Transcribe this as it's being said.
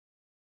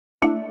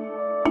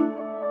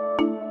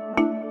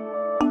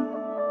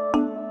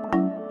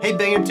Hey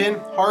Binghamton,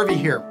 Harvey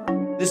here.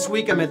 This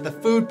week I'm at the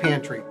Food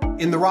Pantry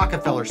in the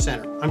Rockefeller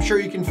Center. I'm sure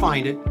you can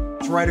find it.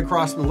 It's right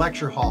across from the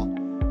lecture hall.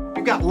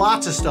 We've got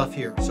lots of stuff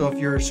here, so if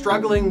you're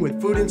struggling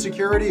with food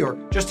insecurity or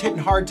just hitting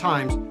hard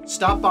times,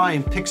 stop by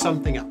and pick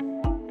something up.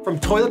 From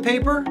toilet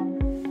paper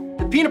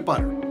to peanut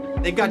butter,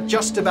 they've got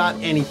just about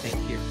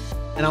anything here.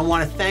 And I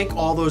want to thank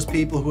all those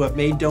people who have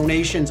made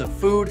donations of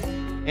food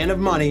and of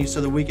money so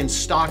that we can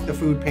stock the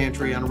food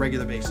pantry on a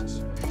regular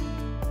basis.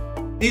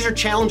 These are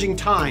challenging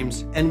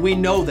times, and we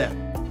know that.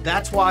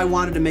 That's why I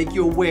wanted to make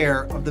you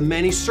aware of the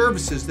many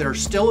services that are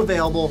still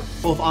available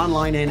both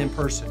online and in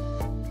person.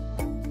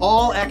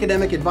 All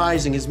academic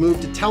advising is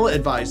moved to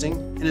teleadvising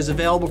and is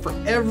available for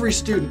every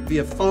student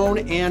via phone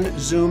and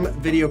Zoom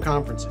video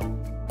conferencing.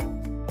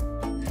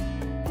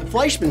 The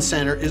Fleischman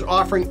Center is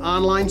offering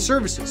online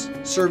services,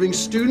 serving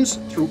students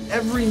through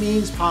every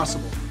means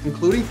possible,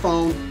 including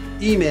phone,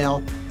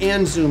 email,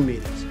 and Zoom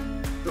meetings.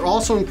 They're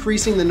also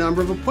increasing the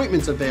number of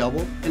appointments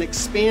available and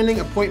expanding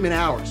appointment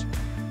hours.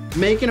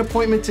 Make an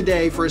appointment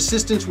today for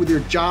assistance with your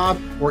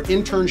job or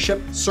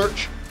internship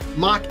search,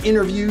 mock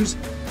interviews,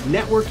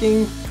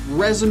 networking,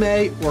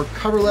 resume or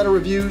cover letter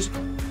reviews,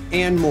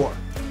 and more.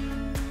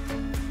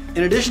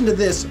 In addition to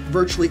this,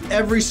 virtually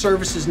every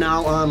service is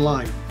now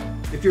online.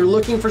 If you're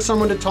looking for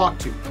someone to talk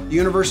to, the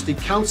University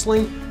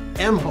Counseling,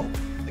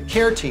 MHOPE, the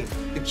Care Team,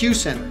 the Q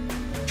Center,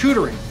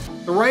 tutoring,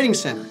 the Writing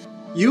Center,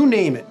 you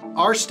name it,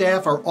 our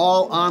staff are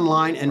all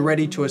online and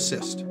ready to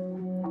assist.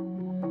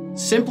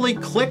 Simply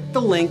click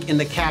the link in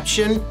the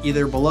caption,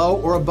 either below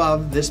or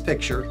above this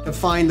picture, to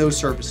find those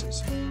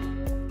services.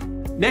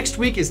 Next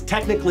week is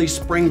technically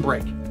spring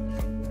break,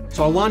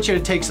 so I want you to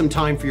take some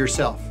time for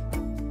yourself.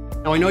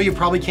 Now I know you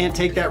probably can't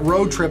take that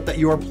road trip that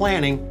you are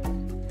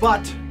planning,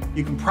 but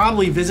you can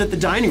probably visit the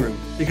dining room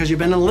because you've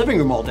been in the living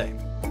room all day.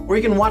 Or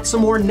you can watch some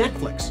more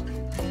Netflix,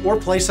 or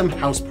play some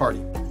house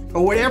party.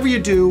 But whatever you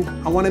do,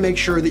 I want to make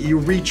sure that you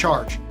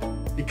recharge,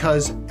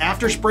 because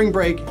after spring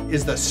break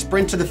is the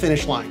sprint to the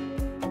finish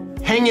line.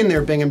 Hang in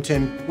there,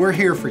 Binghamton. We're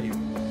here for you.